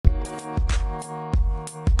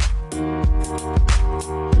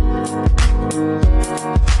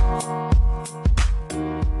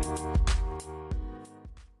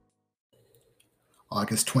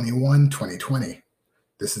August 21, 2020.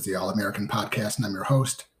 This is the All-American Podcast, and I'm your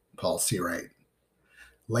host, Paul Seawright.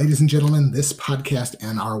 Ladies and gentlemen, this podcast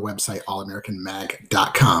and our website,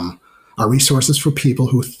 allamericanmag.com, are resources for people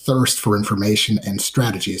who thirst for information and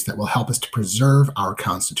strategies that will help us to preserve our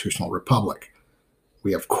constitutional republic.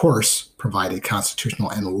 We, of course, provide a constitutional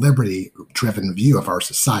and liberty-driven view of our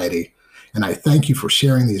society, and I thank you for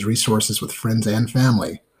sharing these resources with friends and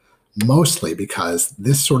family, mostly because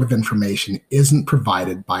this sort of information isn't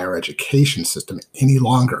provided by our education system any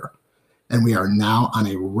longer, and we are now on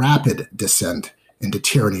a rapid descent into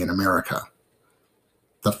tyranny in America.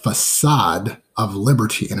 The facade of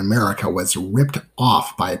liberty in America was ripped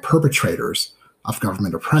off by perpetrators of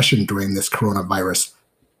government oppression during this coronavirus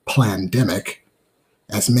plandemic,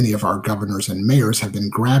 as many of our governors and mayors have been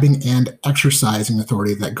grabbing and exercising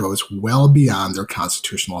authority that goes well beyond their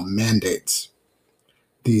constitutional mandates.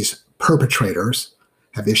 These perpetrators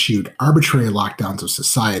have issued arbitrary lockdowns of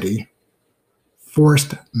society,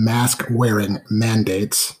 forced mask-wearing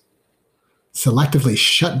mandates, selectively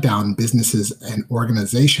shut down businesses and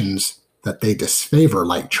organizations that they disfavor,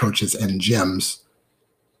 like churches and gyms,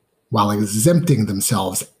 while exempting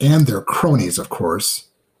themselves and their cronies, of course,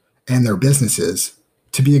 and their businesses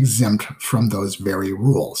to be exempt from those very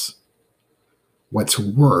rules. What's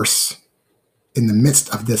worse, in the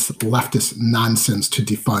midst of this leftist nonsense to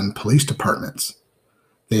defund police departments,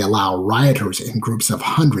 they allow rioters in groups of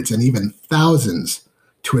hundreds and even thousands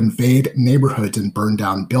to invade neighborhoods and burn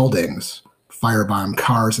down buildings, firebomb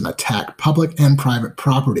cars, and attack public and private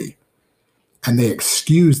property. And they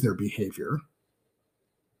excuse their behavior,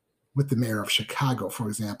 with the mayor of Chicago, for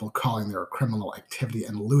example, calling their criminal activity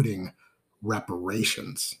and looting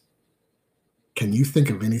reparations. Can you think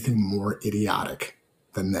of anything more idiotic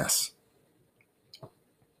than this?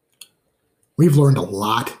 We've learned a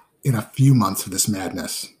lot in a few months of this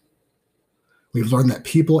madness. We've learned that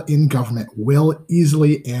people in government will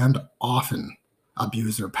easily and often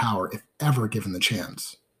abuse their power if ever given the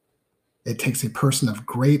chance. It takes a person of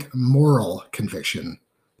great moral conviction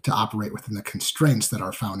to operate within the constraints that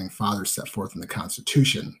our founding fathers set forth in the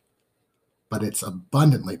Constitution. But it's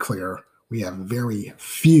abundantly clear we have very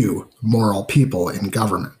few moral people in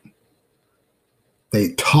government.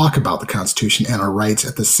 They talk about the Constitution and our rights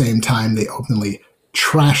at the same time they openly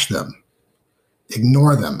trash them,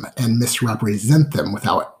 ignore them, and misrepresent them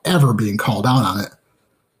without ever being called out on it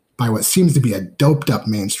by what seems to be a doped-up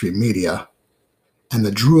mainstream media and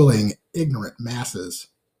the drooling, ignorant masses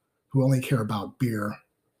who only care about beer,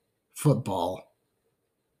 football,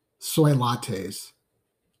 soy lattes,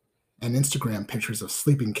 and Instagram pictures of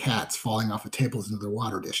sleeping cats falling off of tables into their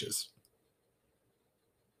water dishes.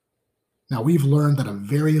 Now, we've learned that a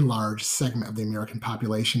very large segment of the American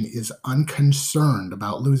population is unconcerned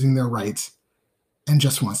about losing their rights and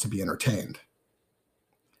just wants to be entertained.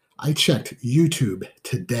 I checked YouTube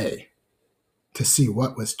today to see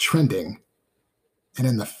what was trending, and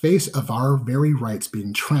in the face of our very rights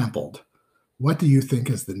being trampled, what do you think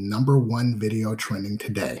is the number one video trending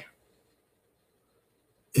today?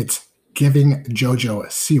 It's giving JoJo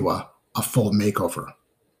Siwa a full makeover.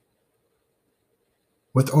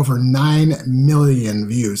 With over 9 million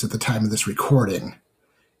views at the time of this recording,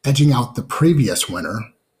 edging out the previous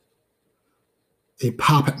winner, a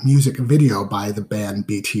pop music video by the band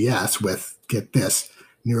BTS with, get this,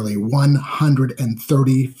 nearly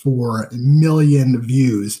 134 million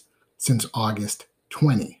views since August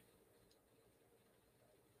 20.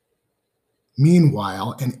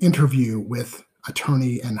 Meanwhile, an interview with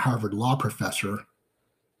attorney and Harvard law professor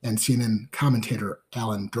and CNN commentator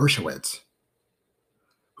Alan Dershowitz,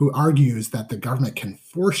 who argues that the government can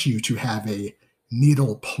force you to have a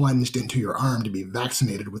needle plunged into your arm to be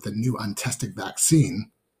vaccinated with a new untested vaccine,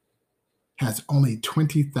 has only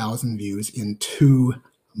 20,000 views in 2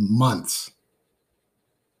 months.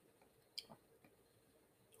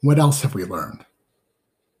 What else have we learned?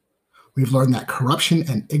 We've learned that corruption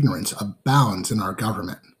and ignorance abounds in our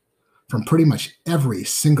government, from pretty much every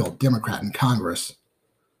single Democrat in Congress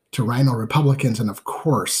to rhino Republicans and, of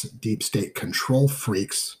course, deep state control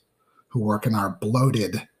freaks who work in our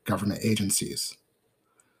bloated government agencies.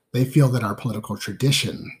 They feel that our political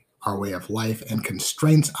tradition, our way of life, and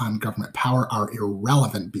constraints on government power are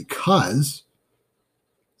irrelevant because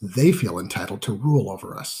they feel entitled to rule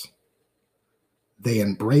over us. They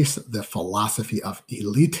embrace the philosophy of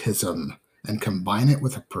elitism and combine it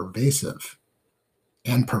with a pervasive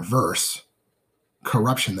and perverse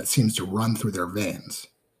corruption that seems to run through their veins.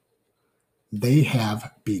 They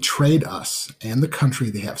have betrayed us and the country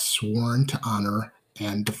they have sworn to honor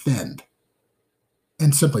and defend,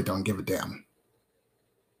 and simply don't give a damn.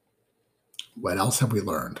 What else have we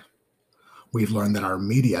learned? We've learned that our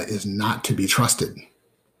media is not to be trusted.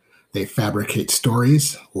 They fabricate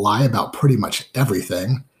stories, lie about pretty much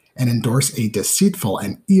everything, and endorse a deceitful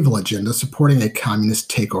and evil agenda supporting a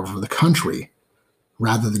communist takeover of the country,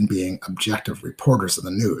 rather than being objective reporters of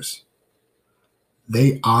the news.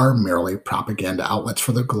 They are merely propaganda outlets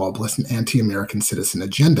for the globalist and anti-American citizen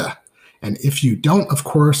agenda. And if you don't, of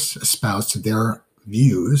course, espouse to their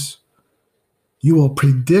views, you will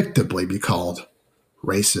predictably be called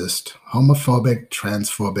racist, homophobic,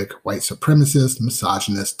 transphobic, white supremacist,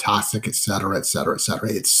 misogynist, toxic, etc., etc.,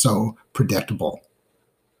 etc. It's so predictable.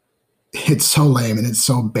 It's so lame and it's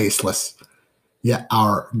so baseless. Yet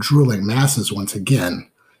our drooling masses, once again,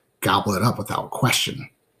 gobble it up without question.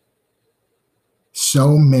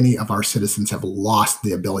 So many of our citizens have lost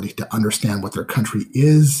the ability to understand what their country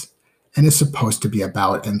is and is supposed to be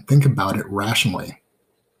about and think about it rationally.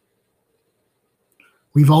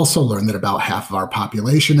 We've also learned that about half of our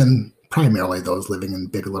population, and primarily those living in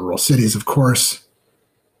big liberal cities, of course,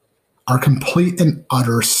 are complete and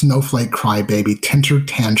utter snowflake crybaby tinter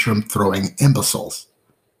tantrum throwing imbeciles.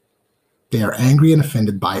 They are angry and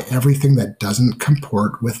offended by everything that doesn't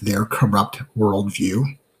comport with their corrupt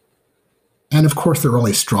worldview. And of course, they're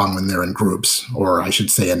only strong when they're in groups, or I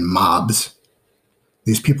should say in mobs.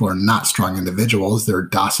 These people are not strong individuals. They're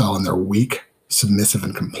docile and they're weak, submissive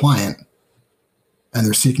and compliant. And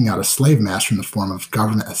they're seeking out a slave master in the form of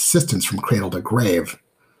government assistance from cradle to grave,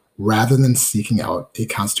 rather than seeking out a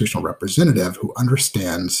constitutional representative who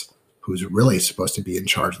understands who's really supposed to be in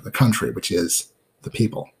charge of the country, which is the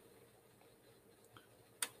people.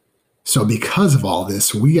 So because of all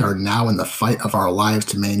this, we are now in the fight of our lives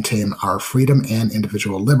to maintain our freedom and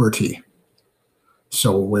individual liberty.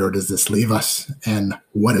 So where does this leave us, and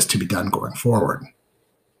what is to be done going forward?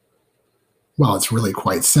 Well, it's really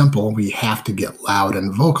quite simple. We have to get loud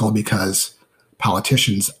and vocal because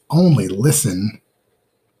politicians only listen,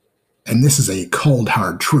 and this is a cold,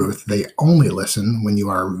 hard truth, they only listen when you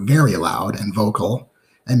are very loud and vocal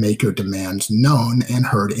and make your demands known and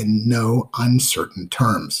heard in no uncertain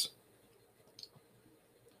terms.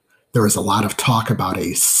 There is a lot of talk about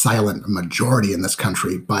a silent majority in this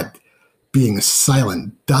country, but being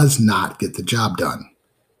silent does not get the job done.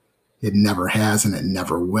 It never has and it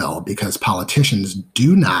never will, because politicians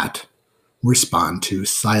do not respond to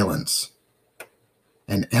silence.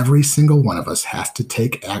 And every single one of us has to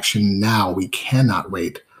take action now. We cannot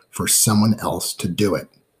wait for someone else to do it.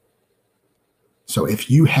 So if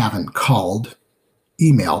you haven't called,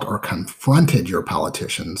 emailed, or confronted your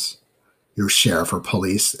politicians, your sheriff or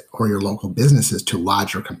police, or your local businesses to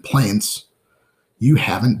lodge your complaints, you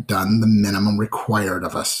haven't done the minimum required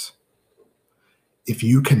of us. If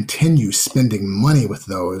you continue spending money with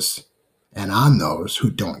those and on those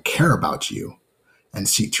who don't care about you and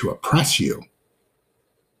seek to oppress you,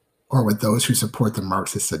 or with those who support the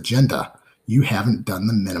Marxist agenda, you haven't done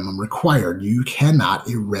the minimum required. You cannot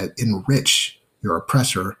enrich your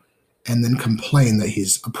oppressor and then complain that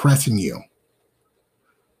he's oppressing you.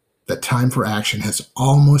 The time for action has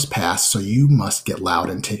almost passed, so you must get loud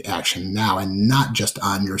and take action now, and not just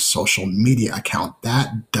on your social media account.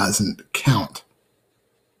 That doesn't count.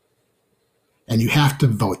 And you have to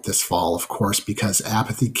vote this fall, of course, because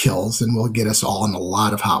apathy kills and will get us all in a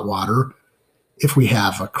lot of hot water if we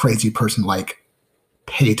have a crazy person like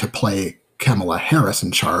pay-to-play Kamala Harris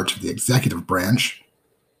in charge of the executive branch,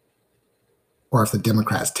 or if the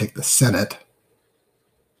Democrats take the Senate.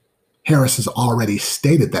 Harris has already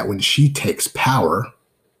stated that when she takes power,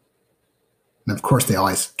 and of course they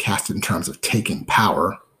always cast it in terms of taking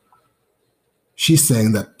power, she's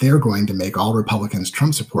saying that they're going to make all Republicans,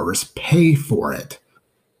 Trump supporters, pay for it.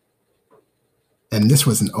 And this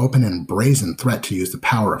was an open and brazen threat to use the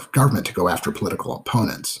power of government to go after political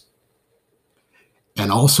opponents.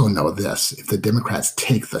 And also know this, if the Democrats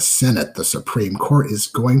take the Senate, the Supreme Court is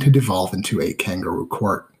going to devolve into a kangaroo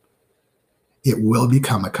court. It will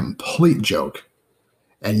become a complete joke,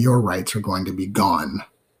 and your rights are going to be gone.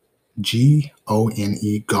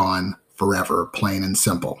 G-O-N-E, gone forever, plain and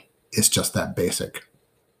simple. It's just that basic.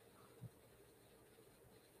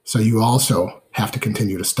 So you also have to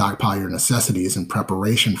continue to stockpile your necessities in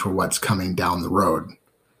preparation for what's coming down the road.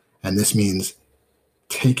 And this means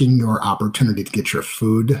taking your opportunity to get your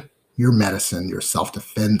food, your medicine, your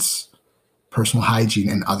self-defense, personal hygiene,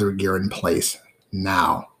 and other gear in place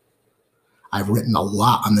now. I've written a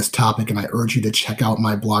lot on this topic, and I urge you to check out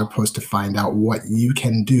my blog post to find out what you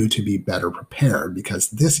can do to be better prepared, because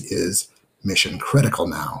this is mission critical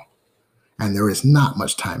now. And there is not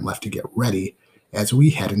much time left to get ready as we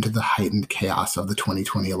head into the heightened chaos of the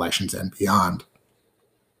 2020 elections and beyond.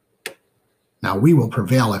 Now, we will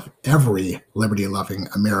prevail if every liberty-loving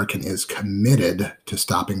American is committed to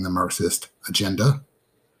stopping the Marxist agenda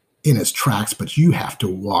in its tracks, but you have to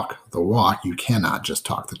walk the walk. You cannot just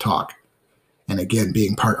talk the talk. And again,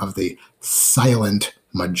 being part of the silent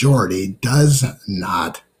majority does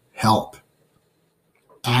not help.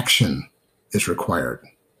 Action is required.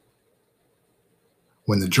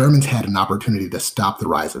 When the Germans had an opportunity to stop the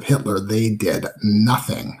rise of Hitler, they did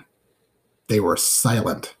nothing. They were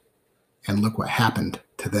silent. And look what happened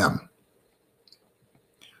to them.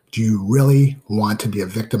 Do you really want to be a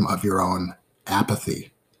victim of your own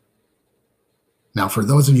apathy? Now, for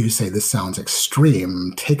those of you who say this sounds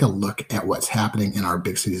extreme, take a look at what's happening in our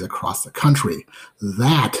big cities across the country.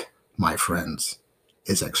 That, my friends,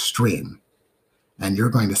 is extreme. And you're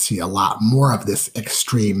going to see a lot more of this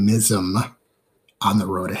extremism on the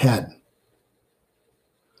road ahead.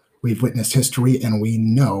 We've witnessed history, and we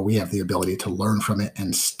know we have the ability to learn from it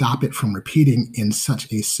and stop it from repeating in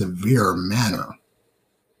such a severe manner.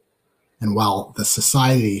 And while the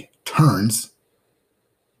society turns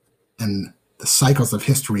and the cycles of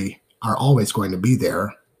history are always going to be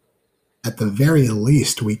there, at the very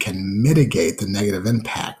least, we can mitigate the negative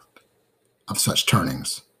impact of such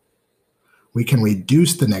turnings. We can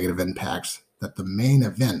reduce the negative impacts that the main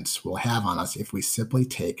events will have on us if we simply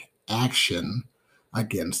take action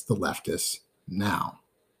against the leftists now.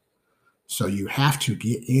 So you have to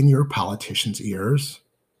get in your politicians' ears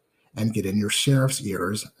and get in your sheriff's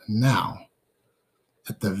ears now.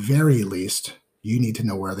 At the very least, you need to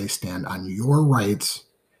know where they stand on your rights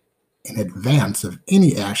in advance of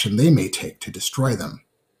any action they may take to destroy them.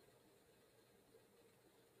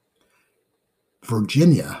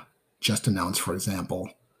 Virginia just announced, for example,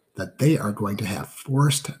 that they are going to have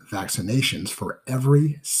forced vaccinations for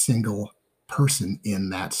every single person in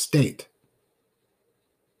that state.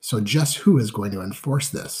 So just who is going to enforce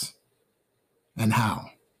this and how?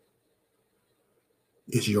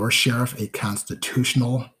 Is your sheriff a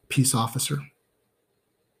constitutional peace officer?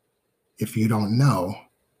 If you don't know,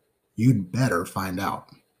 you'd better find out.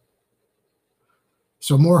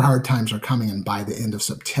 So more hard times are coming, and by the end of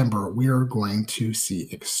September, we're going to see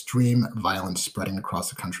extreme violence spreading across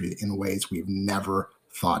the country in ways we've never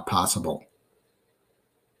thought possible.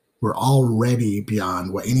 We're already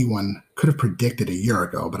beyond what anyone could have predicted a year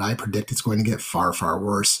ago, but I predict it's going to get far, far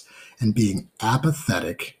worse. And being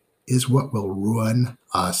apathetic is what will ruin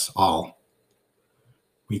us all.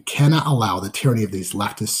 We cannot allow the tyranny of these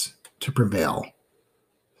leftists to prevail.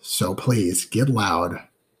 So please get loud,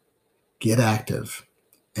 get active,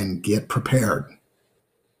 and get prepared.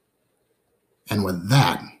 And with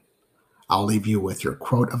that, I'll leave you with your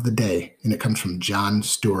quote of the day, and it comes from John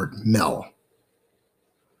Stuart Mill.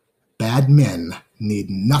 Bad men need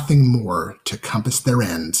nothing more to compass their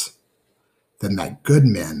ends than that good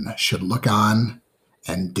men should look on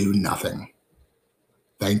and do nothing.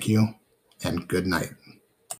 Thank you, and good night.